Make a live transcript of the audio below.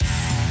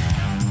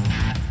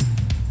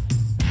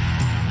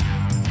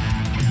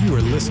You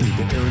are listening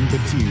to Aaron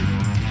Bethune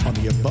on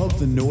the Above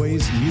the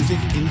Noise Music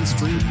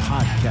Industry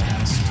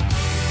Podcast.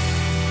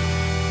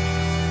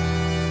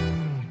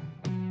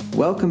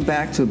 Welcome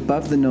back to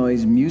Above the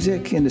Noise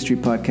Music Industry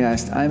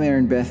Podcast. I'm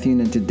Aaron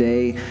Bethune, and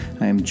today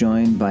I am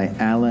joined by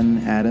Alan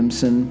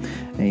Adamson,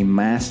 a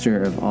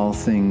master of all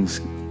things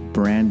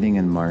branding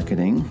and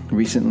marketing.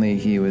 Recently,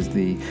 he was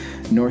the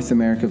North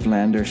America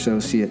Vlander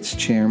Associates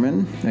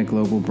Chairman, a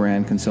global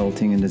brand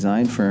consulting and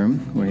design firm,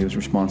 where he was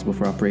responsible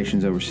for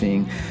operations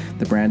overseeing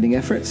the branding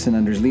efforts. And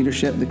under his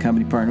leadership, the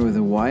company partnered with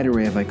a wide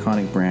array of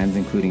iconic brands,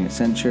 including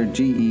Accenture,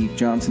 GE,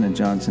 Johnson &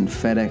 Johnson,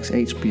 FedEx,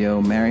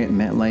 HBO, Marriott,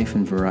 MetLife,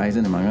 and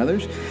Verizon, among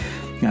others.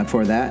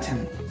 Before that,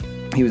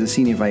 he was a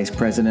senior vice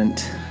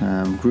president,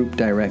 group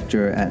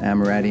director at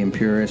Amirati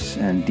Puris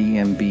and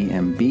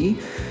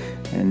DMBMB.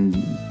 And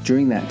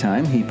during that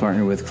time, he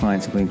partnered with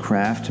clients including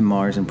Kraft,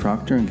 Mars, and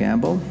Procter &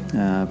 Gamble.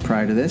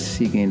 Prior to this,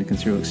 he gained a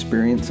considerable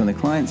experience on the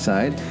client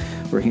side,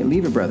 working at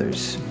Lever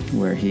Brothers,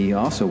 where he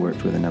also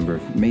worked with a number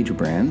of major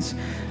brands.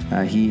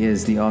 He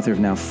is the author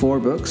of now 4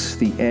 books: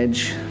 The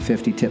Edge,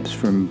 50 Tips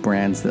from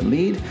Brands That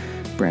Lead,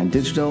 Brand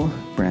Digital,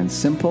 Brand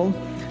Simple,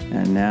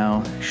 and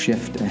now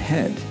Shift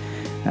Ahead.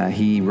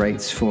 He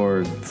writes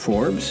for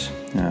Forbes.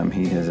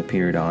 He has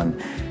appeared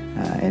on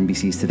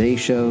NBC's Today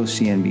Show,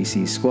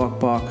 CNBC's Squawk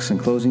Box and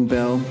Closing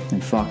Bell,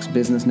 and Fox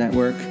Business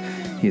Network.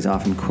 He is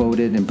often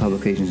quoted in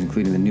publications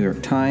including the New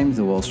York Times,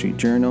 the Wall Street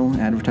Journal,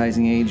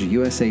 Advertising Age,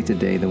 USA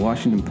Today, the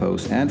Washington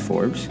Post, and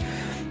Forbes.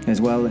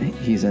 As well,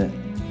 he's a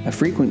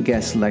frequent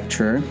guest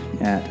lecturer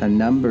at a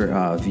number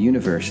of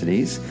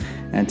universities,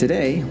 and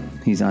today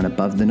he's on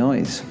Above the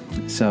Noise.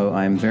 So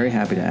I'm very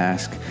happy to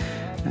ask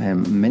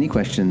many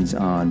questions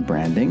on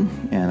branding,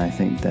 and I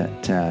think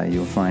that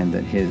you'll find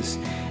that his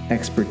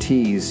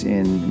expertise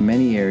in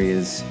many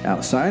areas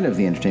outside of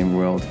the entertainment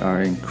world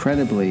are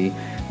incredibly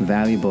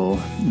valuable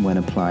when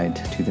applied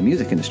to the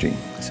music industry.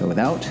 So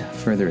without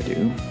further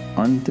ado,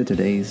 on to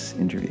today's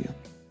interview.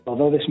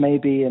 Although this may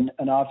be an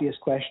obvious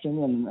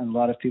question and a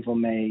lot of people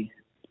may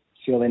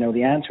feel they know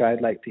the answer,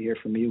 I'd like to hear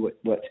from you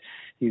what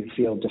you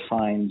feel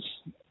defines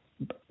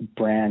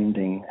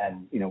branding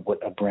and what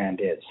a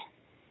brand is.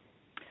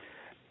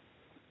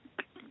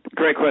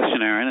 Great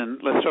question, Aaron.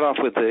 And let's start off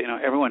with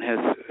everyone has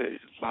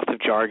lots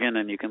of jargon,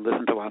 and you can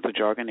listen to lots of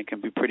jargon. It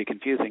can be pretty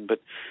confusing. But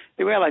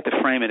the way I like to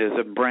frame it is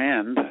a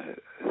brand,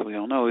 as we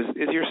all know, is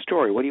your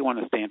story. What do you want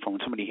to stand for? When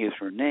somebody hears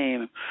your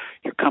name,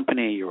 your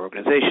company, your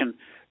organization,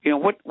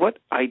 what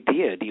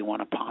idea do you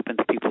want to pop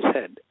into people's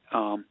head?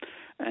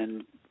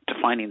 And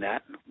defining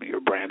that,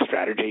 your brand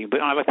strategy.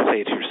 But I like to say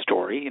it's your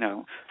story,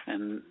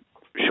 and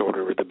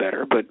shorter the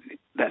better. But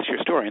that's your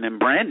story. And then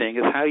branding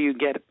is how you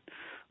get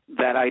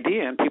that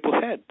idea in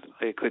people's heads.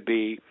 It could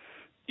be,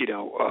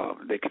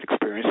 they could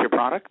experience your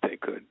product, they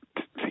could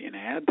see an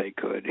ad, they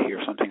could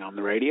hear something on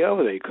the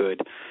radio, they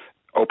could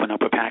open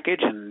up a package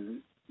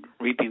and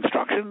read the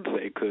instructions,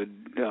 they could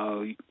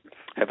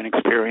have an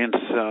experience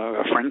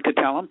a friend could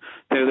tell them.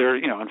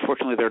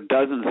 Unfortunately, there are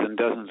dozens and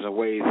dozens of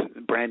ways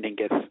branding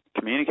gets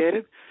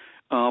communicated,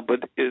 but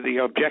the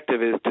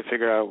objective is to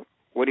figure out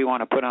what do you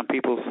want to put on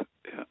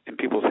in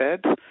people's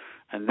heads.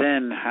 And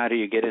then how do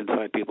you get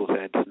inside people's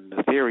heads? And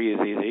the theory is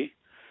easy,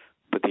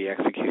 but the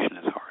execution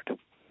is hard.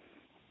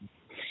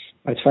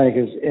 It's funny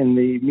because in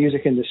the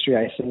music industry,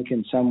 I think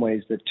in some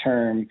ways the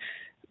term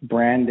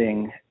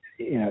branding,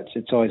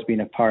 it's always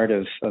been a part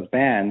of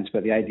bands,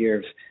 but the idea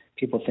of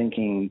people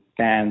thinking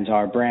bands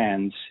are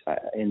brands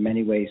in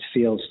many ways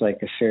feels like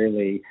a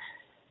fairly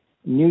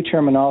new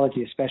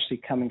terminology, especially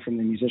coming from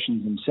the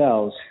musicians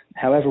themselves.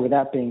 However, with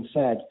that being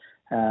said,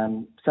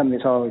 something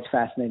that's always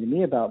fascinated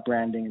me about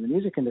branding in the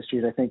music industry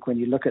is I think when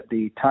you look at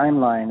the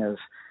timeline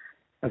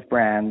of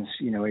brands,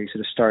 where you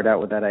sort of start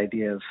out with that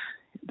idea of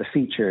the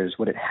features,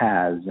 what it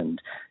has, and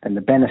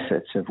the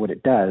benefits of what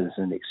it does,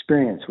 and the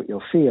experience, what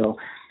you'll feel.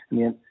 I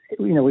mean,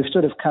 we've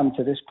sort of come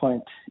to this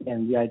point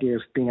in the idea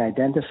of being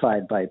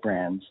identified by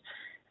brands,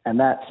 and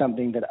that's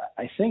something that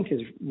I think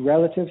is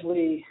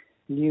relatively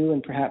new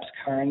and perhaps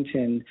current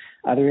in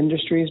other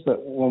industries.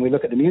 But when we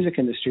look at the music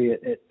industry,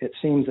 it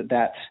seems that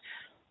that's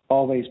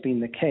always been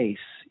the case,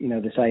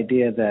 this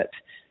idea that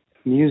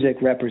music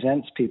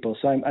represents people.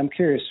 So I'm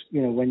curious,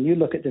 when you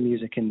look at the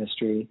music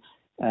industry,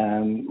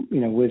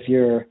 with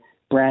your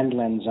brand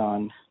lens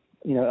on,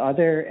 are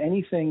there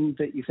anything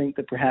that you think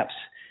that perhaps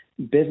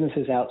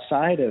businesses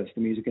outside of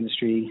the music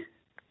industry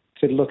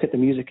could look at the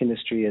music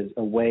industry as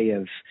a way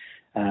of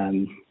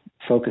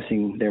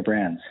focusing their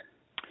brands?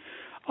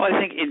 Well, I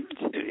think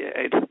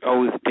it's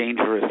always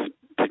dangerous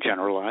to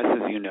generalize,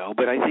 as you know,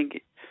 but I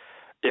think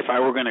if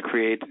I were going to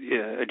create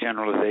a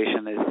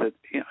generalization, is that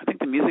I think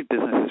the music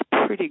business is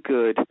pretty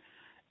good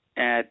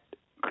at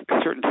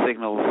certain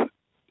signals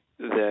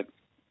that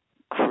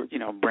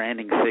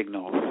branding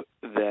signals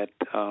that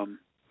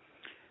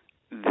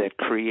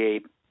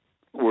create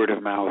word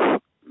of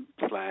mouth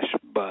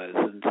 / buzz,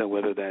 and so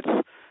whether that's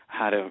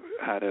how to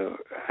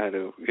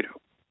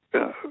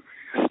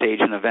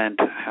stage an event,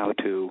 how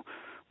to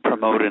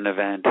promote an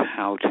event,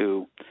 how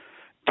to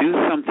do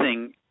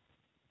something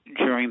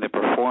during the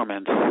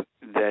performance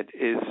that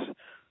is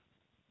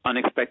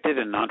unexpected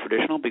and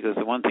non-traditional, because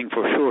the one thing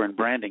for sure in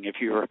branding,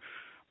 if your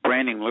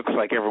branding looks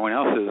like everyone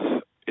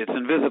else's, it's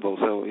invisible.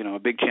 So, a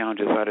big challenge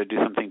is how to do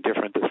something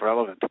different that's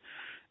relevant.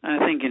 And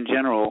I think in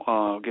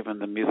general, given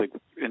the music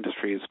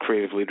industry is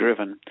creatively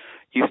driven,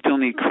 you still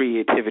need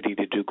creativity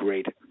to do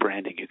great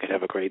branding. You could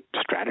have a great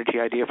strategy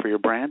idea for your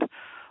brand,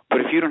 but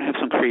if you don't have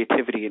some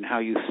creativity in how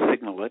you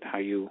signal it, how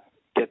you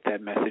get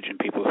that message in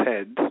people's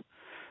heads,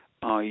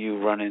 you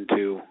run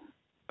into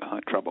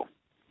trouble.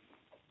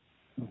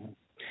 Mm-hmm.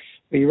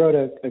 Well, you wrote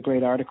a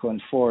great article in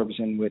Forbes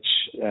in which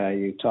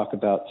you talk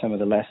about some of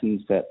the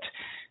lessons that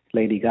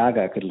Lady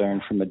Gaga could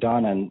learn from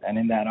Madonna. And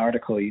in that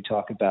article, you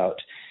talk about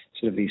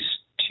sort of these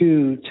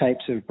two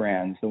types of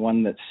brands. The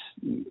one that's,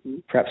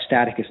 perhaps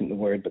static isn't the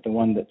word, but the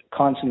one that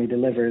constantly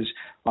delivers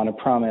on a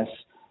promise.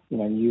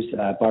 You used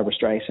Barbra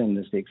Streisand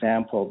as the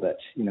example that,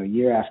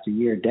 year after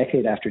year,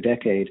 decade after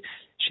decade,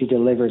 she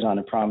delivers on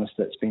a promise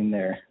that's been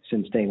there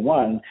since day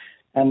one.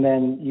 And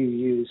then you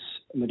use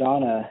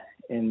Madonna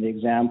in the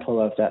example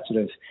of that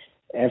sort of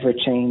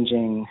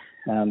ever-changing,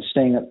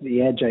 staying at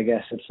the edge, I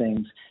guess, of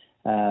things,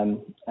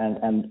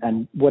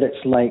 and what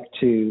it's like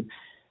to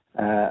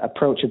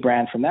approach a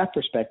brand from that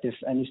perspective.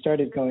 And you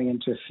started going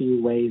into a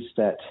few ways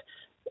that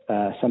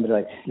somebody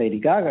like Lady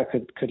Gaga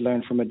could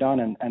learn from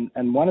Madonna.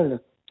 And one of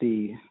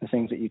the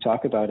things that you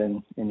talk about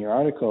in your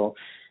article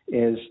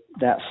is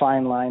that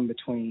fine line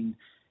between,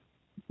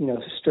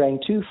 straying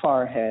too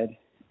far ahead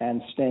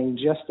and staying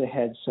just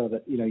ahead so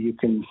that, you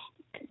can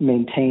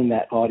maintain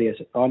that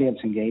audience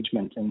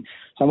engagement. And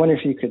so I wonder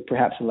if you could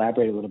perhaps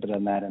elaborate a little bit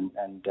on that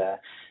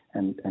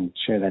and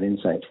share that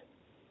insight.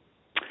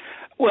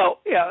 Well,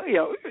 yeah,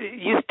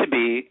 it used to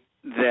be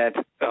that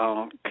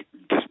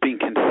just being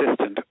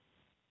consistent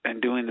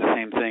and doing the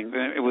same thing,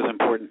 it was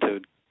important to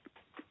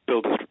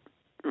build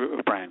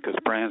a brand, because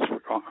brands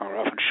are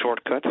often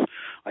shortcuts.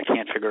 I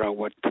can't figure out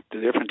what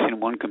the difference in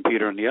one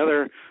computer and the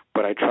other,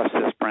 but I trust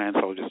this brand,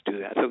 so I'll just do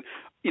that. So,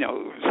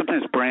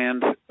 sometimes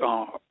brands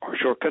are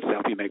shortcuts to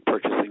help you make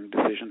purchasing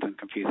decisions in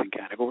confusing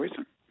categories,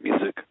 and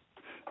music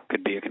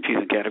could be a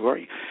confusing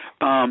category.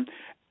 And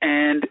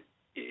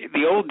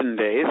the olden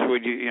days, where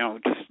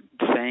just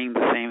saying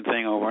the same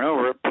thing over and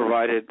over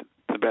provided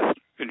the best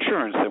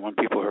insurance. That when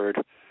people heard,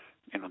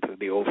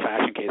 the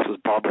old-fashioned case was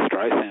Barbra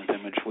Streisand's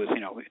image was,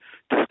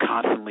 just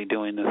constantly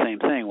doing the same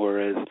thing,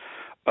 whereas,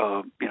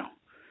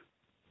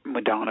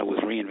 Madonna was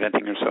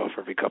reinventing herself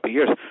every couple of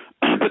years.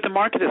 But the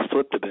market has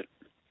flipped a bit.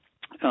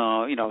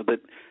 That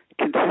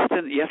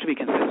consistent. You have to be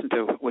consistent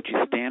to what you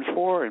stand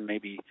for and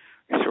maybe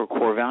your sort of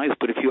core values.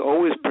 But if you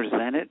always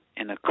present it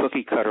in a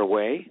cookie-cutter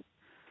way,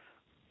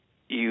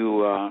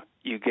 you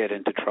get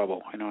into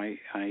trouble.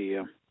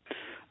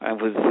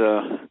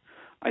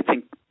 I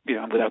think,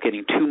 without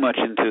getting too much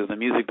into the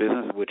music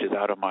business, which is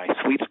out of my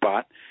sweet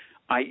spot,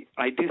 I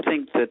do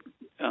think that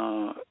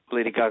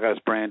Lady Gaga's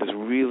brand is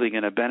really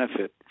going to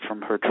benefit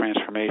from her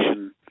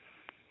transformation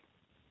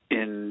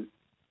in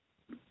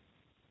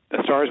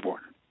A Star Is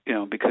Born,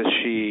 because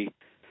she,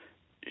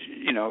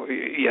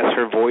 yes,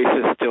 her voice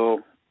is still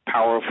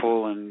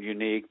powerful and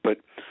unique, but,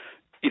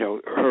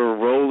 her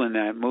role in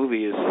that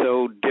movie is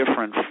so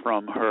different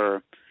from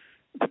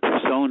the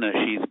persona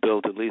she's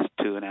built, at least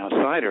to an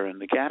outsider in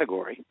the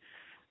category,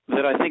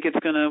 that I think it's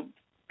going to,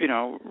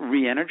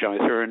 re-energize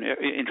her and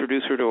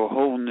introduce her to a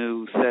whole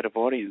new set of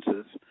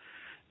audiences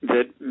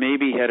that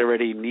maybe had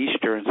already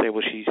niched her and say,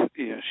 well,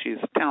 she's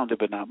talented,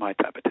 but not my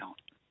type of talent.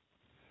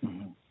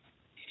 Mm-hmm.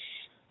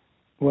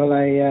 Well,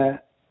 I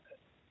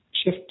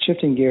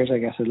shifting gears, I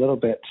guess, a little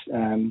bit.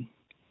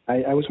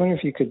 I was wondering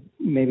if you could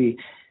maybe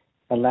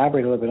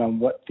elaborate a little bit on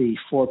what the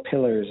four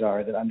pillars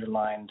are that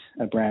underlined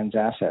a brand's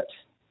asset,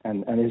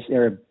 and is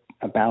there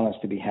a balance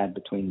to be had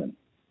between them?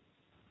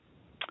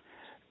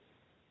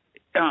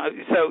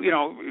 So,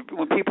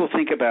 when people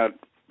think about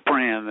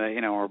brand,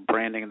 or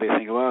branding, they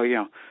think, well,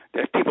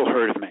 people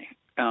heard of me.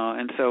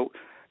 And so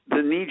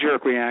the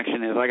knee-jerk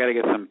reaction is, I got to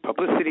get some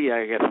publicity, I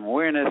got to get some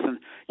awareness. And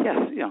yes,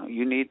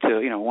 you need to,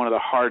 one of the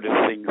hardest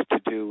things to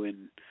do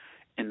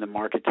in the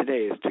market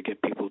today is to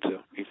get people to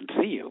even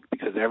see you,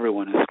 because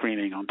everyone is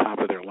screaming on top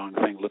of their lungs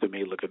saying, look at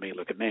me, look at me,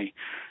 look at me.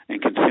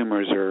 And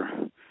consumers are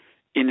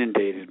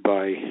inundated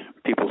by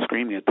people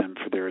screaming at them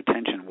for their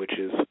attention, which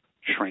is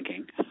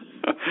shrinking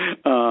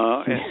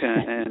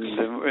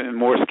and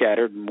more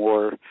scattered,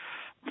 more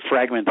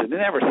fragmented than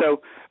ever.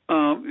 So,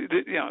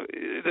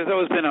 there's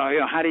always been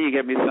how do you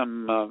get me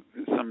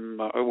some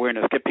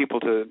awareness, get people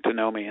to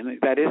know me, and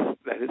that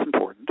is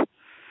important.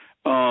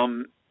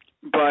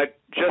 But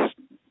just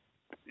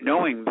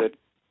knowing that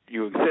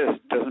you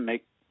exist doesn't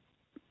make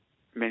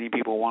many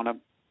people want to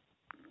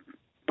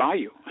buy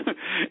you.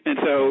 And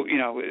so,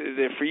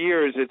 for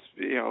years, it's,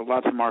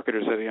 lots of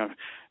marketers that,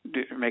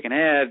 make an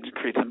ad,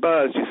 create some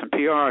buzz, do some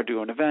PR,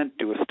 do an event,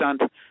 do a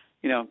stunt,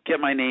 get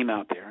my name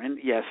out there. And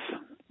yes,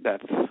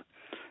 that's,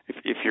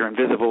 if you're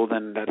invisible,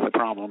 then that's the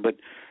problem. But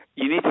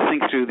you need to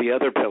think through the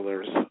other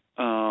pillars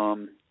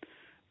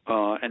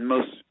and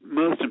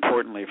most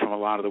importantly from a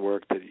lot of the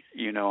work that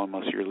you know and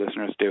most of your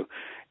listeners do,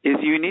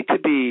 is you need to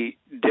be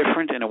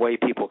different in a way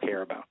people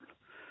care about.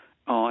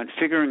 And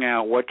figuring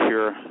out what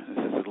your,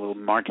 this is a little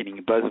marketing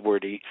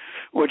buzzwordy,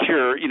 what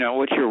your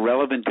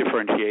relevant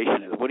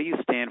differentiation is. What do you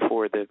stand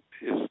for that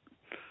is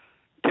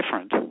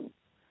different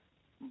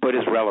but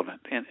is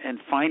relevant? And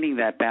finding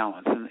that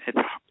balance. And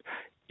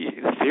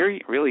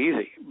it's really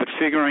easy, but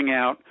figuring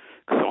out,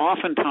 because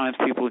oftentimes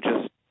people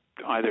just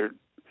either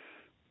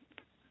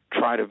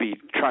try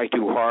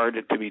too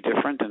hard to be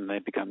different and they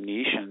become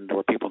niche,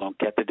 or people don't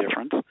get the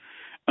difference,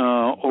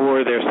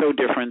 or they're so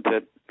different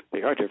that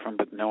they are different,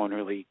 but no one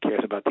really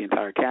cares about the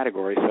entire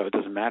category, so it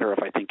doesn't matter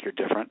if I think you're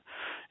different.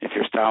 If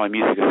your style of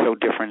music is so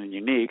different and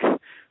unique,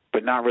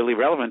 but not really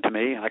relevant to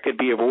me, I could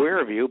be aware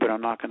of you, but I'm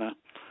not gonna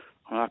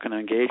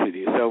engage with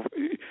you. So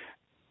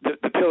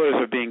the pillars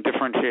of being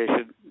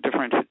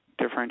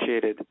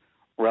differentiated,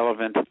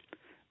 relevant,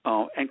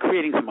 and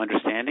creating some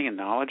understanding and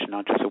knowledge,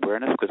 not just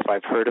awareness. Because if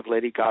I've heard of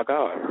Lady Gaga,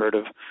 I've heard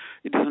of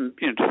it. Doesn't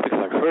just because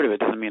I've heard of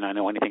it doesn't mean I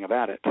know anything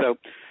about it. So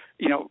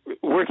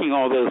working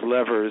all those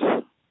levers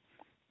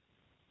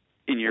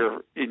in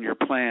your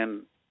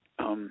plan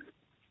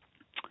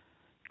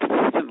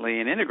consistently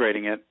and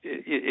integrating it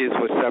is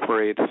what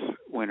separates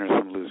winners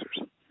from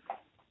losers.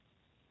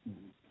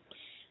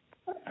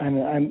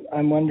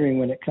 I'm wondering,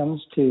 when it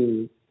comes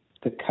to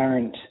the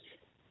current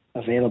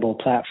available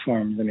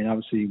platforms. I mean,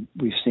 obviously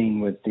we've seen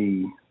with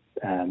the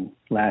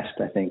last,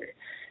 I think,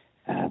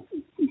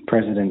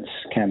 president's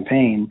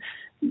campaign,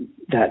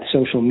 that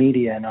social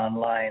media and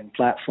online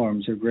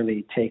platforms have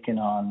really taken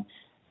on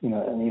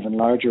an even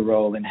larger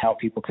role in how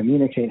people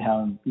communicate,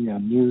 how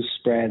news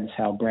spreads,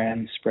 how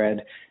brands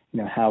spread,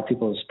 how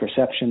people's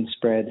perceptions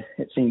spread.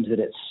 It seems that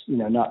it's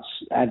not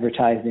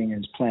advertising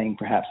is playing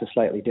perhaps a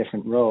slightly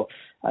different role.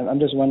 I'm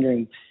just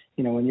wondering,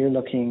 when you're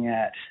looking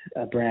at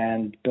a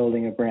brand,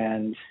 building a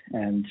brand,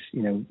 and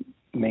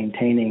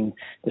maintaining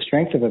the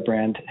strength of a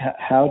brand,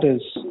 how do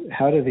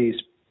these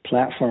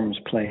platforms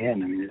play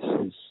in? I mean,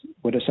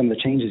 what are some of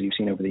the changes you've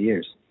seen over the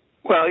years?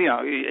 Well,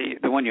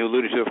 the one you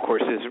alluded to, of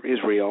course,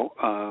 is real.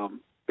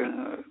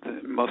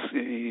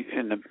 Mostly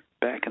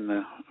back in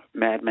the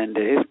Mad Men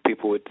days,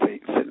 people would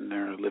sit in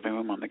their living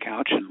room on the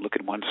couch and look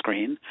at one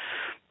screen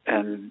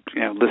and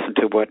listen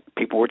to what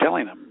people were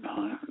telling them.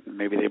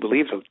 Maybe they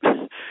believed it.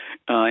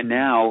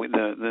 Now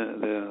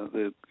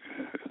the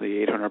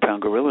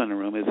 800-pound gorilla in the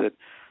room is that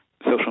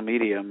social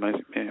media,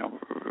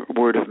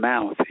 word of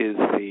mouth, is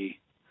the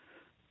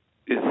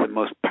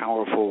most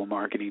powerful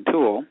marketing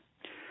tool.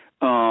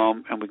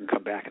 And we can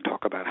come back and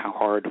talk about how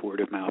hard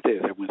word of mouth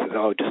is. Everyone says,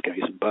 "Oh, just give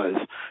me some buzz."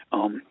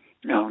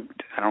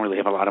 I don't really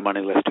have a lot of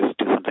money. Let's just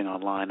do something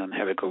online and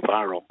have it go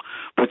viral.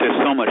 But there's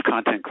so much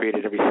content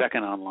created every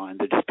second online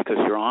that just because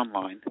you're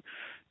online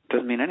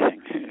doesn't mean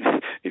anything.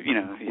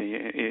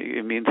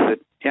 It means that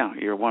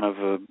you're one of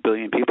a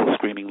billion people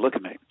screaming, "Look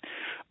at me."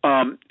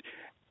 And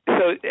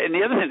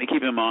the other thing to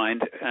keep in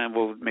mind, and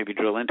we'll maybe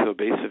drill into a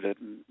base of it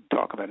and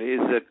talk about it,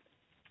 is that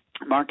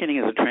marketing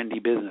is a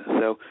trendy business.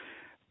 So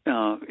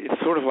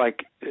it's sort of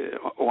like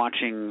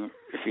watching,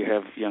 if you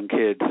have young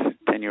kids,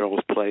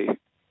 10-year-olds play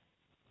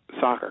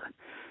soccer.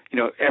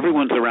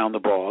 Everyone's around the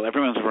ball.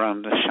 Everyone's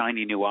around the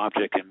shiny new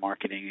object in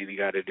marketing, and you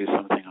got to do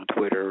something on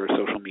Twitter or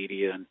social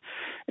media.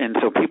 And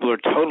so people are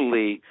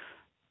totally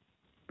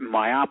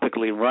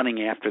myopically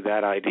running after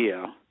that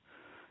idea.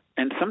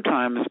 And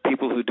sometimes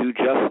people who do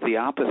just the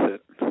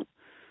opposite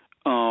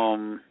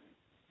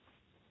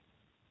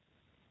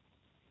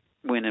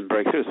win in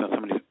breakthroughs. So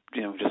somebody's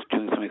just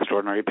doing some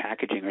extraordinary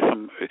packaging or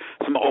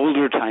some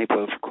older type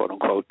of quote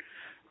unquote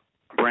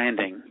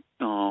branding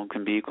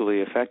can be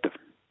equally effective.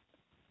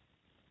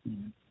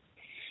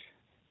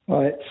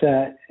 Well,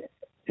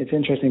 it's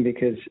interesting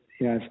because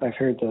I've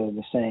heard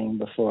the saying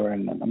before,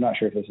 and I'm not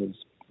sure if this is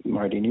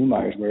Marty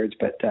Neumeier's words,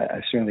 but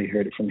I've certainly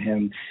heard it from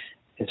him.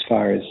 As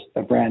far as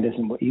a brand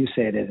isn't what you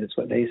say it is, it's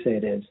what they say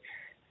it is.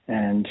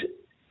 And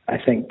I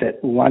think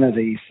that one of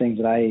the things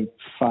that I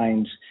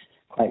find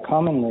quite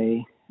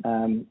commonly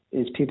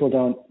is people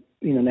don't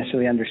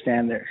necessarily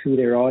understand who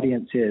their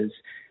audience is,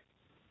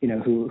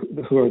 who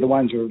are the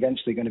ones who are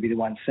eventually going to be the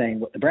ones saying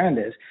what the brand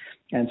is.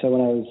 And so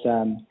when I was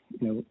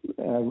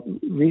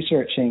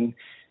researching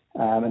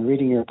and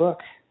reading your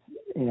book,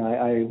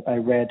 I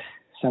read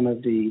some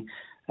of the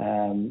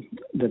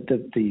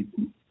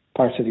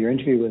parts of your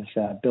interview with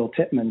Bill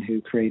Tippmann,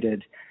 who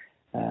created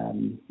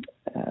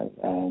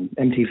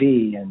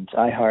MTV and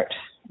iHeart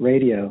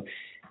Radio.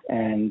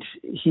 And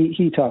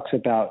he talks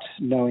about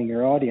knowing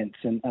your audience.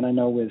 And I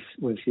know with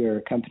your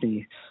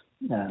company,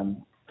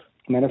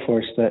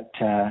 Metaforce, that,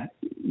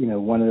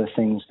 one of the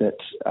things that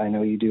I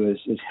know you do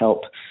is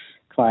help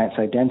clients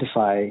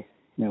identify,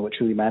 what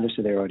truly matters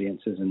to their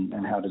audiences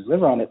and how to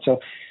deliver on it. So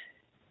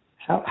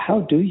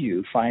how do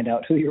you find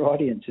out who your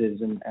audience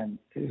is and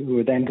who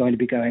are then going to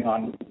be going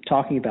on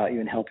talking about you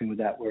and helping with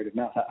that word of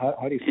mouth?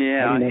 How do you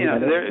know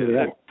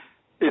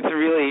it's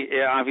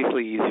really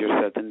obviously easier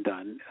said than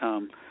done.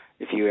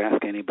 If you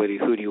ask anybody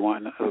who do you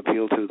want to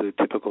appeal to, the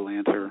typical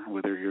answer,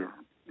 whether you're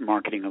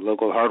marketing a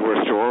local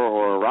hardware store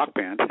or a rock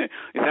band.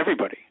 It's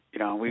everybody. We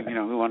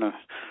want to,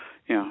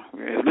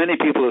 as many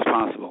people as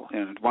possible.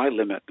 Why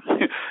limit?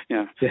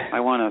 I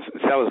want to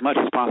sell as much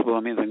as possible.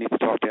 That means I need to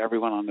talk to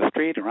everyone on the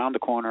street, around the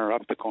corner,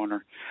 up the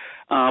corner.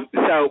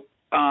 So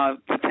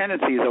the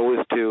tendency is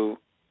always to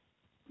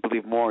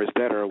believe more is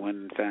better,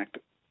 when in fact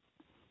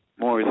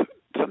more is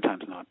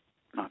sometimes not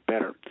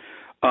better.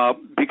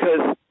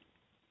 Because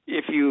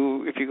if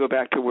you go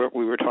back to what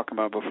we were talking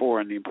about before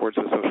and the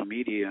importance of social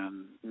media,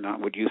 and not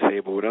what you say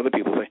but what other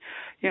people say,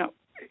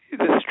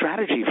 the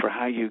strategy for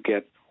how you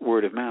get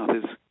word of mouth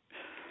is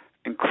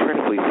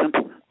incredibly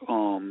simple.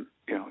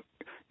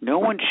 No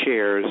one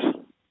shares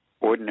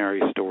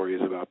ordinary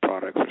stories about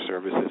products or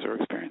services or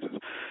experiences.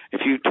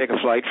 If you take a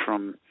flight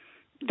from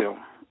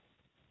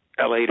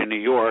L.A. to New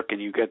York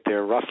and you get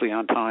there roughly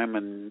on time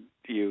and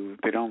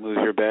they don't lose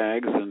your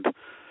bags and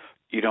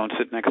you don't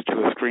sit next to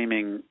a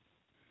screaming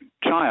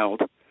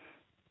child,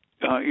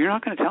 you're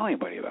not going to tell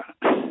anybody about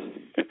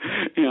it.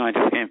 I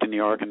just came to New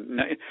York, and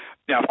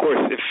now, of course,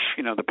 if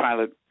the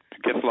pilot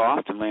gets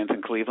lost and lands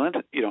in Cleveland,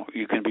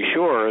 you can be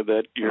sure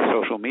that your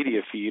social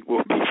media feed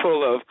will be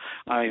full of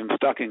 "I am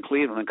stuck in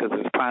Cleveland because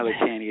this pilot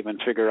can't even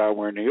figure out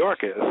where New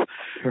York is."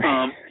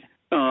 Right.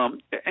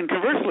 And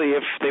conversely,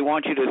 if they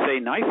want you to say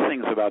nice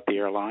things about the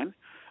airline,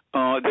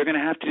 they're going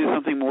to have to do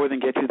something more than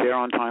get you there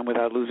on time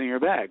without losing your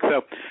bag.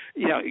 So,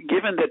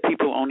 given that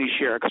people only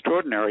share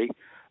extraordinary,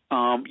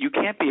 you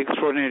can't be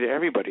extraordinary to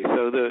everybody.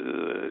 So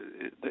the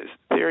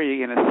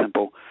theory, again, is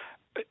simple.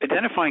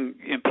 Identifying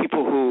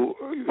people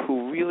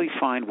who really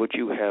find what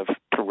you have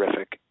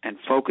terrific and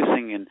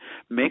focusing and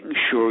making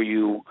sure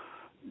you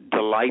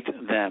delight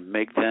them,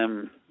 make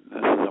them, this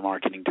is a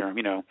marketing term,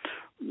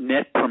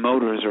 net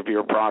promoters of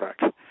your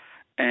product.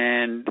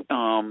 And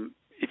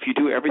if you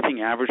do everything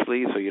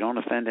averagely, so you don't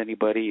offend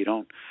anybody,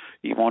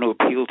 you want to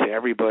appeal to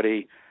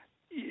everybody,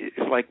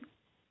 it's like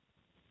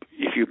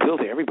if you appeal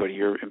to everybody,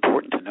 you're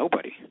important to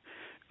nobody.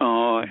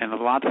 And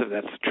a lot of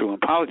that's true in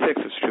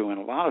politics. It's true in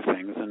a lot of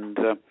things. And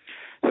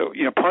so,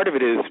 part of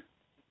it is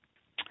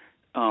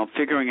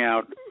figuring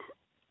out,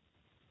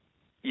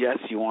 yes,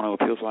 you want to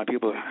appeal to a lot of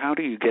people. How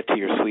do you get to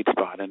your sweet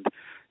spot? And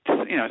just,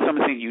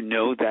 something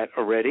that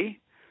already.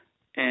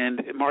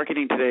 And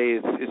marketing today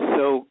is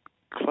so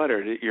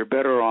cluttered. You're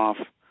better off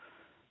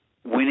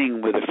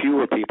winning with a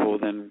fewer people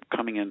than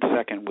coming in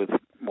second with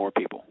more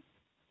people.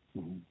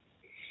 Mm-hmm.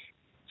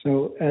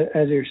 So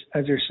as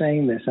you're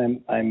saying this,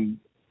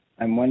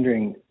 I'm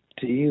wondering,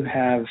 do you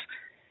have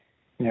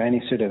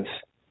any sort of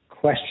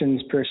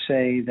questions per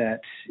se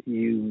that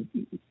you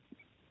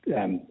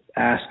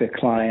ask a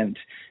client,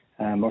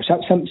 or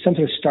some sort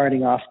of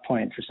starting off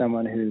point for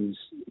someone who's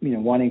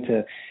wanting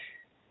to,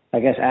 I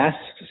guess, ask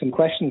some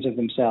questions of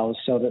themselves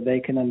so that they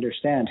can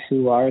understand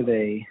who are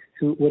they,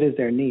 what is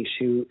their niche,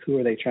 who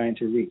are they trying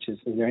to reach? Is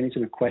there any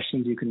sort of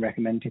questions you can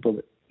recommend people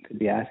that could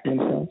be asking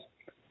themselves?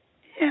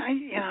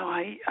 Yeah,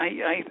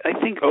 I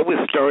think always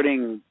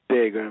starting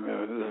big,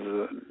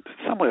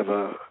 somewhat of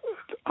a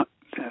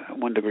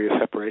 1 degree of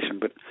separation.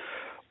 But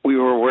I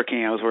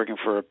was working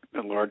for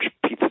a large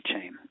pizza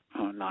chain,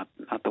 not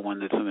the one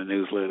that's in the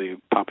news lately,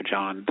 Papa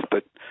John's,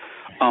 but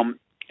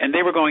and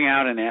they were going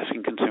out and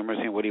asking consumers,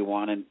 what do you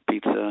want in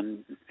pizza?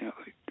 And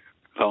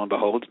lo and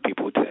behold,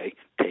 people would say,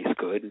 tastes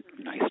good,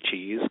 nice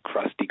cheese,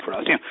 crusty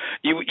crust.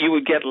 You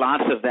would get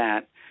lots of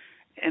that.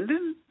 And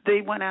then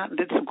they went out and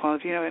did some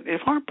quality.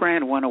 If our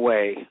brand went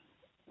away,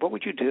 what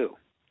would you do?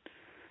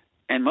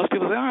 And most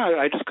people say,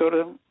 I just go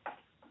to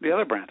the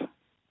other brand.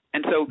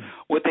 And so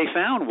what they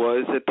found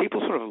was that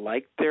people sort of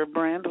liked their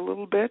brand a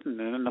little bit, and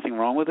there's nothing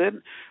wrong with it,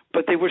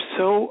 but they were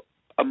so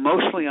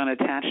emotionally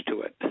unattached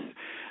to it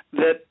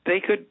that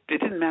it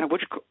didn't matter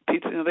which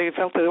pizza, they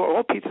felt that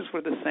all pizzas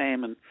were the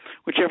same, and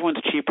whichever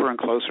one's cheaper and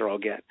closer I'll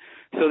get.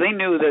 So they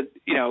knew that,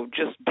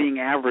 just being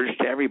average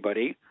to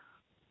everybody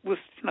was,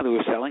 they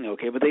were selling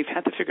okay, but they've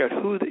had to figure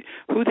out who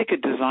they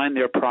could design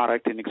their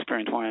product and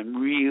experience for and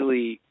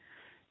really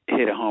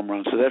hit a home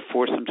run. So that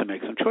forced them to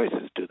make some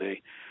choices. Do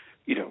they,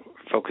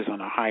 focus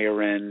on a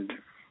higher end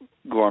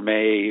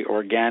gourmet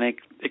organic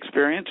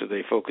experience, or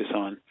they focus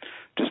on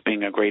just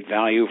being a great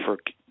value for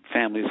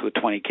families with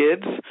 20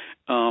 kids?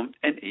 And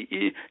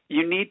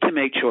you need to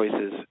make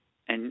choices.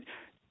 And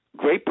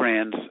great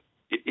brands,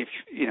 if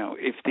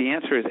the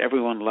answer is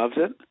everyone loves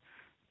it,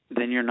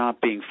 then you're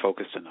not being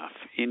focused enough.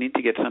 You need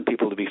to get some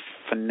people to be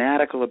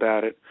fanatical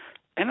about it,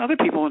 and other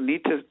people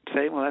need to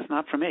say, well, that's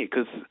not for me,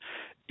 because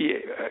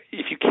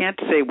if you can't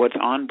say what's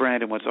on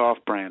brand and what's off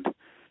brand,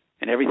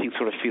 and everything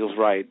sort of feels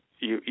right,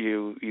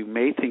 you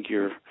may think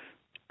you're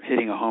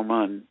hitting a home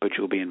run, but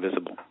you'll be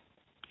invisible.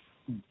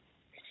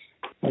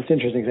 That's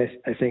interesting.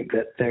 I think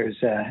that there's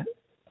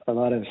a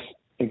lot of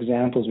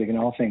examples we can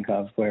all think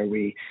of where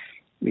we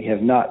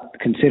have not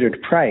considered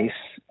price,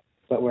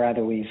 but where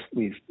either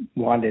we've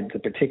wanted the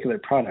particular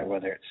product,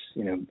 whether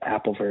it's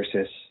Apple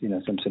versus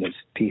some sort of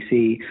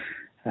PC,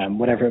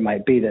 whatever it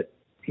might be, that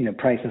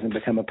price doesn't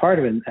become a part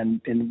of it.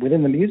 And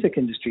within the music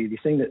industry, the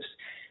thing that's,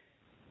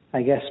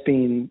 I guess,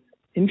 been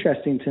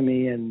interesting to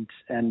me and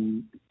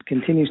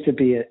continues to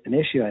be an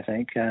issue, I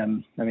think. I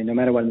mean, no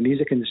matter what in the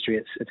music industry,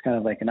 it's kind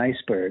of like an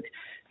iceberg.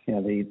 You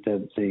know,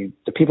 the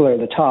people at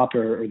the top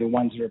are the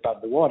ones that are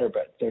above the water,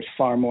 but there's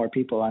far more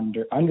people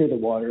under the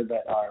water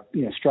that are,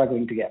 you know,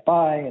 struggling to get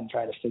by and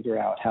try to figure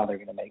out how they're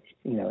going to make,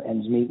 you know,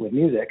 ends meet with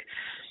music.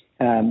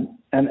 And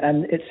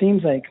it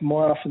seems like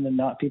more often than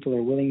not, people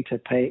are willing to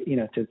pay, you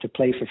know, to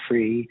play for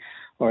free,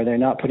 or they're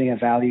not putting a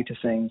value to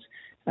things.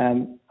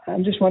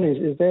 I'm just wondering,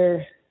 is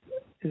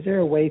there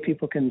a way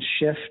people can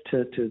shift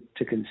to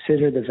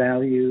consider the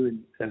value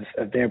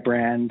of their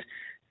brand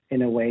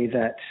in a way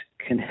that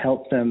can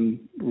help them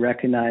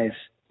recognize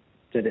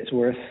that it's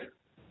worth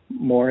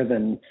more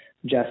than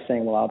just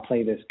saying, well, I'll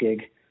play this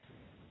gig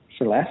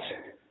for less?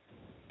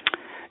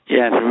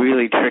 Yeah, it's a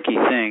really tricky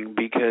thing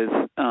because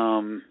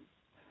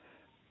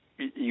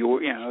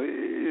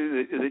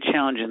the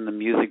challenge in the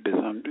music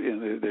business, you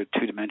know, there are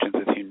two dimensions,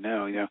 as you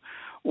know. You know,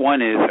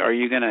 one is, are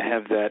you going to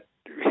have that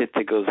hit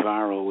that goes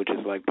viral, which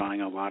is like buying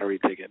a lottery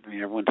ticket? I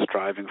mean, everyone's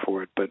striving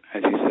for it, but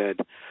as you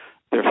said,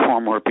 there are far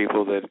more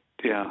people that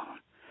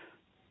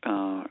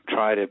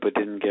tried it but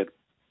didn't get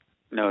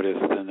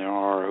noticed than there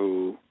are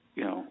who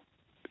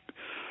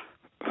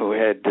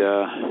had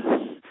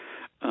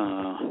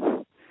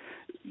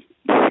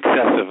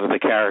success of the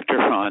character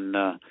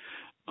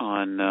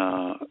on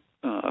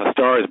A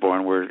Star Is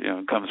Born, where, you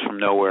know, comes from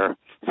nowhere,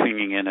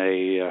 singing in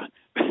a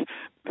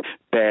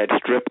bad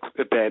strip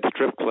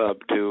club,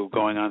 to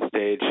going on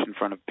stage in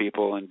front of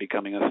people and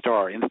becoming a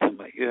star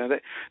instantly. You know,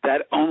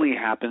 that only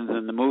happens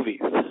in the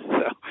movies.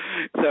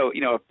 So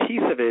you know, a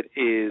piece of it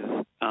is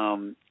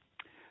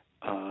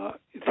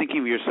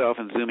thinking of yourself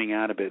and zooming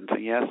out a bit and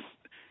saying, yes,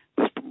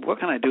 what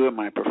can I do in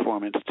my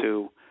performance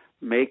to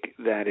make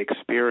that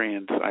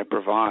experience I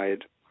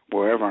provide,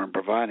 wherever I'm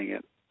providing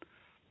it,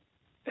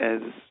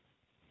 as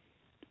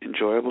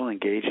enjoyable,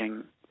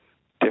 engaging,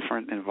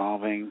 different,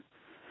 involving,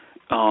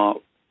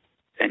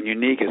 and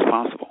unique as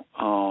possible.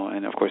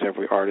 And of course,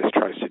 every artist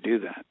tries to do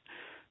that.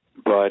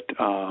 But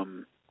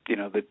you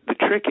know, the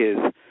trick is,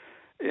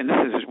 and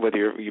this is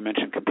whether you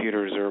mention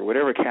computers or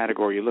whatever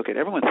category you look at,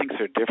 everyone thinks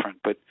they're different.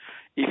 But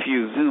if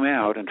you zoom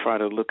out and try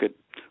to look at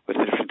what's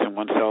the difference in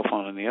one cell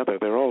phone and the other,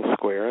 they're all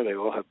square. They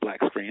all have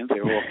black screens.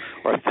 They all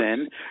are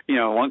thin. You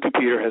know, one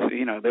computer has,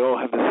 you know, they all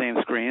have the same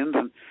screens.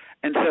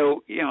 And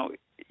so, you know,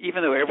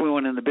 even though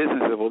everyone in the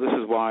business says, well, this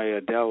is why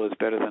a Dell is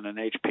better than an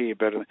HP,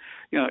 better than,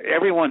 you know,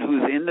 everyone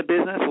who's in the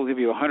business will give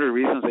you 100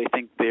 reasons they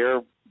think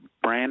their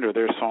brand or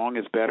their song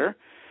is better.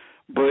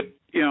 But,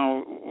 you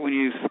know, when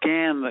you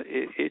scan,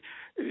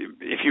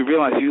 if you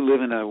realize you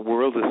live in a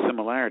world of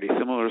similarity,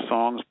 similar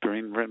songs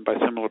being written by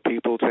similar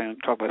people,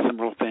 talk about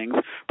similar things,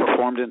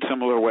 performed in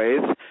similar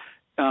ways,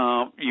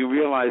 you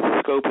realize the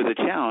scope of the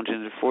challenge,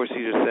 and it forces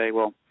you to say,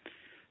 well,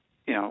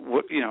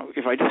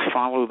 if I just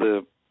follow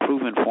the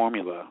proven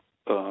formula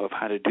of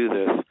how to do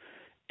this,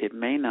 it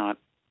may not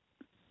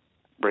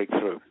break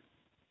through.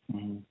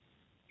 Mm-hmm.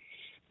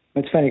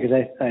 It's funny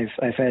because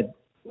I've had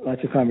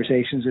lots of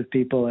conversations with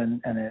people,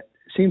 and it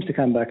seems to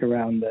come back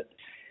around that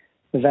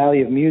the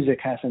value of music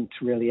hasn't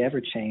really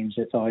ever changed.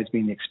 It's always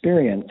been the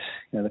experience.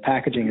 You know, the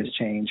packaging has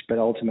changed, but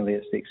ultimately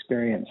it's the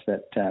experience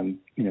that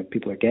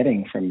people are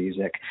getting from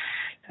music.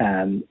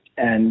 And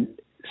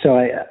so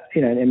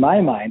in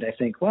my mind, I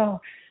think,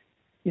 well,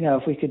 you know,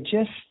 if we could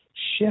just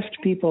shift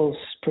people's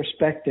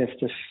perspective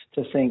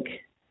to think,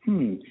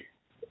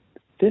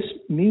 this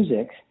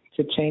music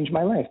could change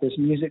my life. This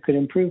music could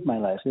improve my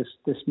life.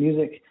 This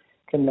music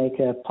can make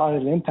a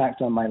positive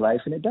impact on my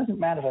life, and it doesn't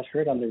matter if I've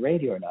heard on the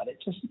radio or not. It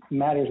just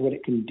matters what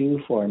it can do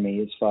for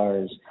me as far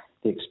as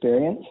the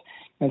experience.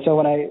 And so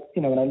when I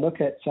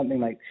look at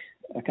something like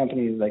a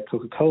company like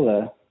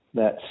Coca-Cola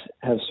that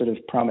has sort of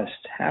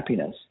promised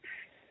happiness,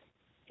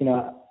 you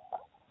know,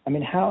 I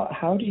mean,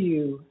 how do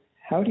you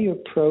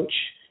approach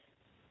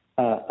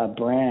a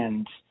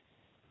brand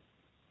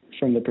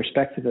from the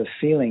perspective of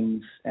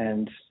feelings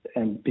and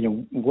you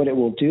know what it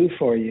will do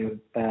for you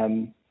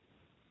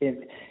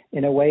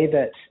in a way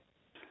that,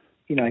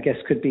 you know, I guess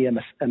could be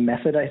a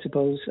method, I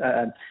suppose.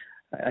 I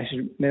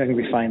can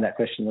refine that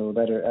question a little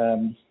better.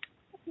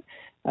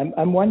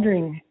 I'm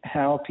wondering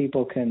how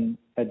people can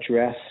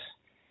address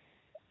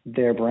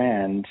their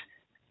brand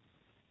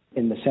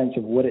in the sense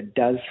of what it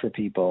does for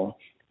people,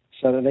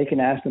 so that they can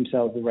ask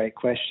themselves the right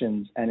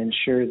questions and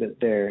ensure that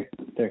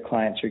their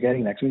clients are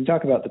getting that. So when you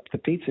talk about the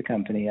pizza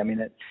company, I mean,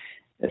 it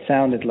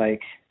sounded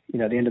like, you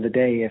know, at the end of the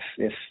day,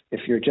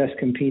 if you're just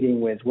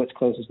competing with what's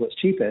closest, what's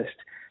cheapest,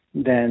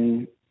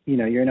 then, you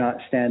know, you're not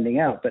standing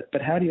out.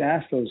 But how do you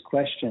ask those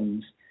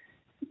questions,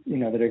 you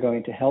know, that are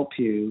going to help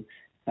you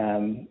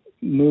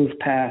move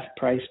past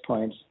price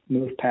points,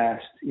 move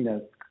past, you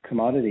know,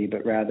 commodity,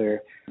 but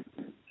rather,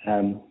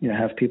 you know,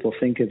 have people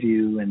think of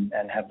you and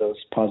have those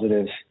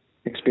positive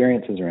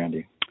experiences around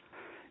you?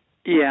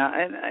 Yeah,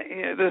 and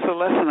there's a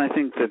lesson I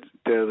think that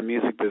the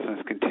music business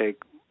can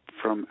take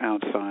from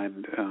outside,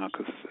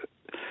 because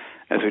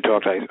as we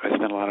talked, I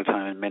spent a lot of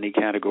time in many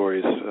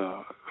categories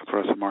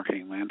across the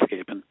marketing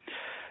landscape, and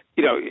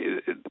you know,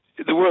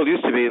 the world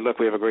used to be, look,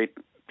 we have a great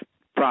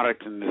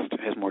product and this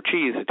has more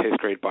cheese, it tastes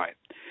great, buy it.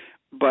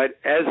 But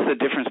as the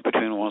difference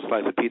between one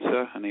slice of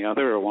pizza and the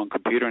other, or one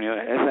computer and the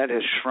other, as that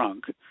has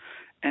shrunk,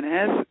 and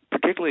as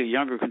particularly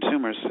younger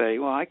consumers say,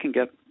 well, I can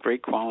get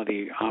great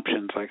quality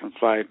options. I can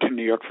fly to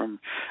New York from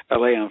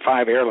LA on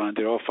 5 airlines.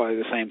 They all fly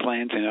the same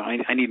planes. You know,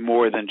 I need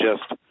more than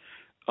just,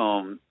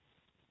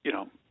 you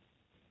know,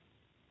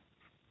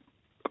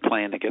 a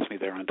plane that gets me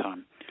there on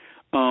time.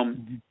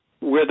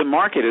 Where the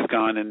market has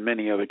gone in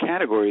many other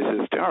categories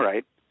is, all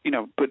right, you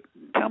know, but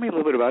tell me a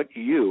little bit about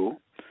you.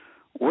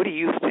 What do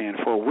you stand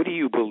for? What do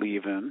you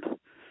believe in?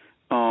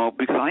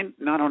 Because I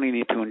not only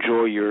need to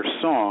enjoy your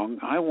song,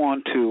 I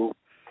want to,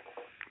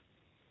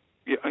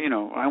 you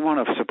know, I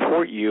want to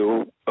support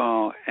you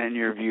and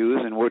your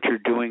views and what you're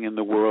doing in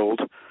the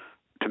world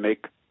to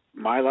make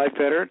my life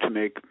better, to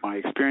make my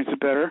experiences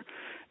better.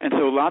 And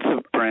so lots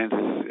of brands,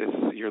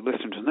 as your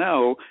listeners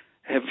know,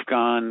 have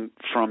gone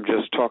from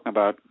just talking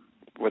about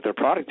what their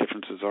product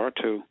differences are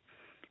to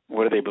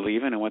what do they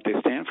believe in and what they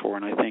stand for.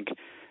 And I think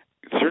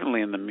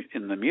certainly in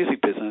the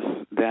music business,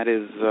 that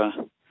is,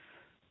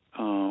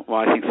 well,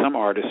 I think some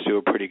artists do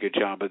a pretty good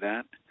job of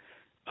that.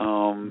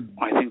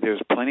 I think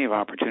there's plenty of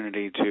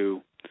opportunity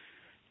to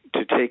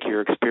take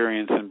your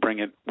experience and bring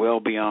it well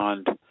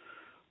beyond.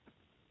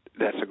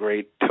 That's a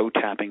great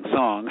toe-tapping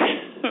song.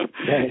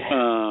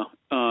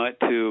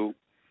 To,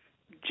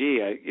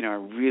 gee, I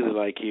really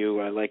like you.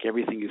 I like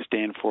everything you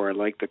stand for. I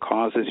like the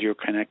causes you're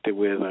connected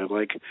with. I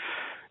like,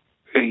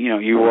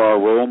 you are a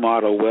role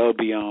model well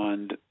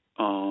beyond,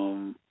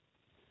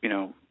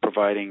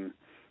 providing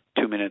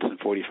 2 minutes and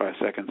 45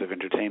 seconds of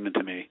entertainment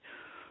to me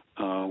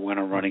when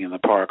I'm running in the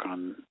park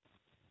on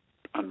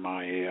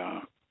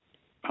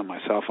my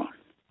cell phone.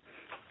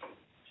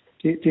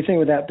 Do you think,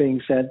 with that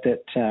being said,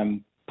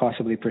 that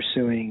possibly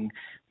pursuing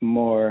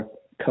more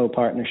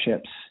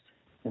co-partnerships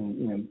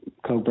and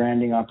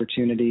co-branding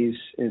opportunities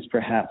is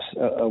perhaps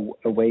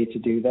a way to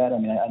do that? I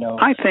mean, I know.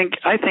 I think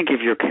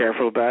if you're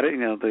careful about it,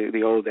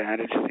 the old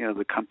adage,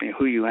 the company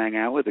who you hang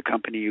out with, the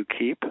company you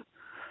keep,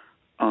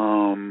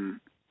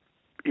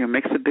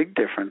 makes a big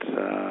difference.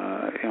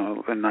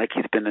 And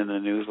Nike's been in the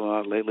news a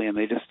lot lately, and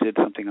they just did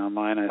something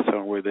online I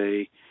saw where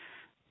they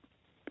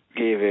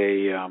gave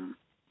a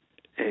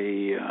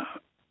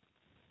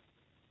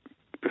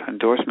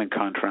endorsement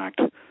contract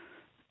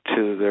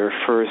to their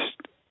first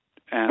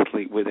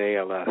athlete with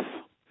ALS,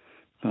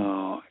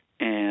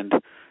 and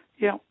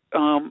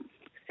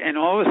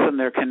all of a sudden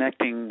they're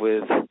connecting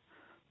with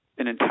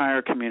an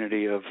entire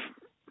community of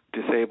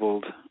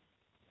disabled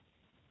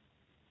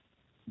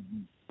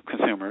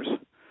consumers,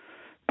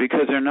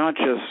 because they're not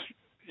just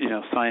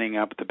signing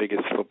up the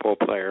biggest football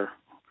player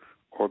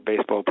or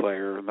baseball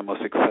player or the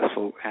most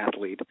successful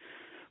athlete,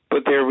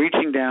 but they're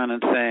reaching down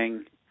and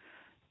saying,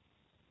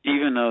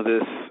 even though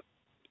this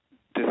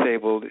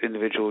disabled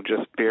individual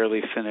just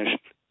barely finished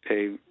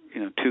a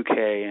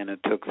 2K and it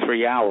took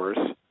 3 hours,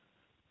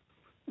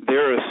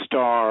 they're a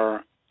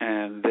star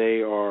and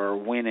they are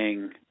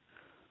winning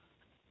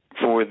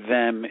for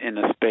them in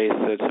a space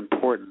that's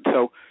important.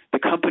 So the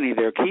company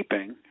they're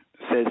keeping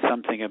says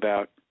something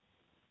about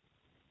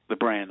the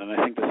brand, and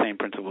I think the same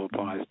principle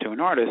applies to an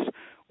artist.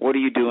 What are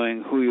you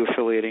doing? Who are you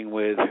affiliating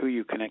with? Who are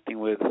you connecting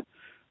with?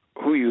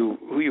 Who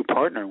you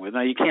partnering with?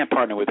 Now, you can't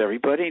partner with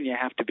everybody, and you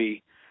have to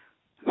be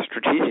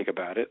strategic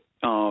about it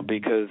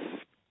because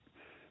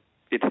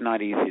it's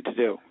not easy to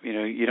do.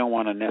 You don't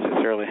want to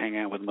necessarily hang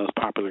out with the most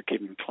popular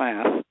kid in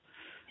class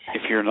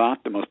if you're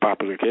not the most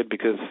popular kid,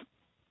 because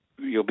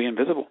you'll be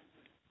invisible.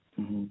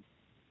 Mm-hmm.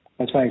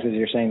 That's funny, because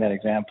you're saying that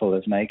example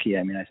of Nike.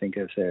 I mean, I think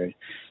of their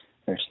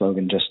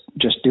slogan,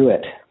 "Just do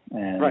it."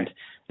 And right.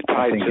 It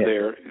ties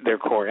to their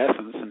core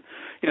essence. And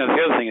the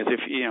other thing is,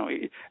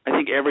 I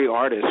think every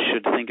artist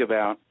should think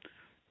about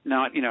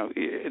not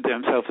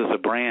themselves as a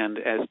brand,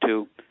 as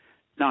to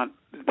not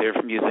their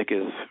music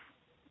is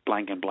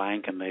blank and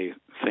blank and they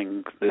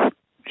sing this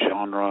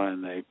genre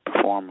and they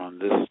perform on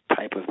this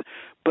type of,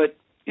 but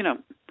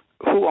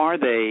who are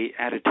they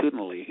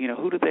attitudinally?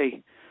 Who do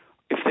they,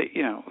 if they,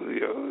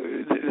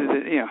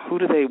 who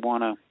do they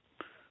want to,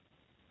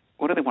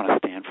 what do they want to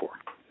stand for?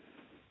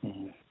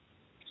 Mm-hmm.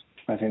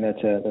 I think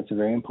that's a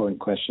very important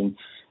question.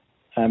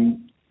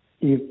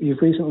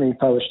 You've recently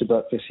published a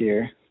book this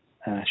year,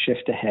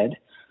 Shift Ahead,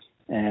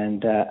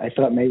 and I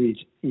thought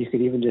maybe you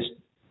could even just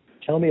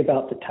tell me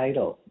about the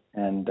title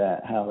and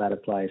how that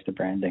applies to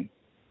branding.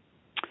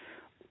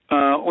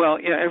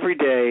 Every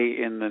day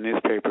in the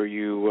newspaper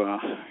you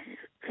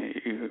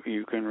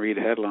can read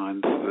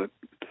headlines that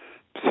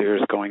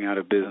Sears going out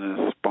of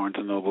business, Barnes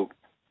 & Noble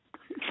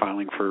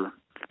filing for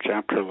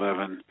Chapter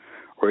 11,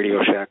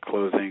 Radio Shack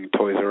closing,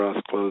 Toys R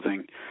Us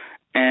closing.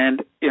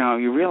 And,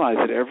 you realize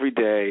that every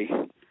day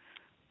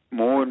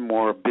more and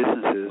more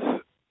businesses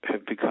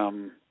have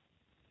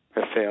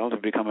failed,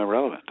 have become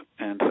irrelevant.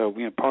 And so,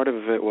 part of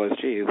it was,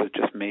 is it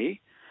just me?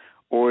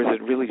 Or is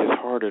it really just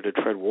harder to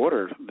tread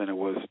water than it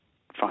was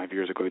 5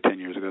 years ago, 10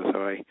 years ago? So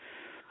I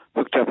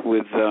hooked up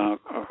with a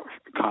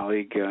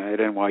colleague at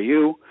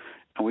NYU,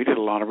 and we did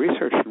a lot of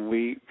research, and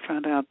we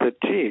found out that,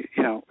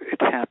 it's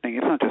what's happening.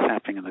 It's not just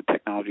happening in the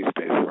technology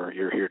space where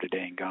you're here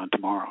today and gone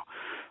tomorrow,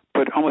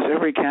 but almost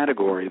every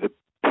category, the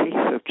pace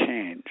of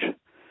change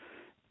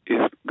is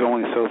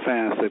going so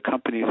fast that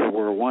companies that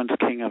were once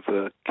king of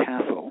the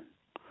castle,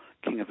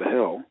 king of the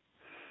hill,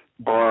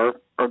 are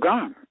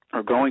gone,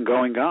 are going,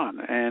 gone.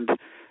 And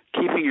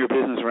keeping your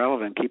business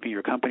relevant, keeping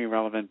your company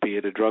relevant, be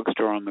it a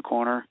drugstore on the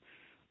corner,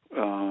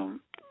 a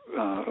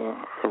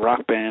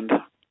rock band,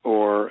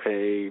 or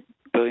a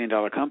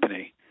billion-dollar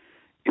company,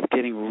 it's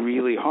getting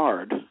really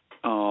hard.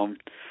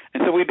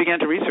 And so we began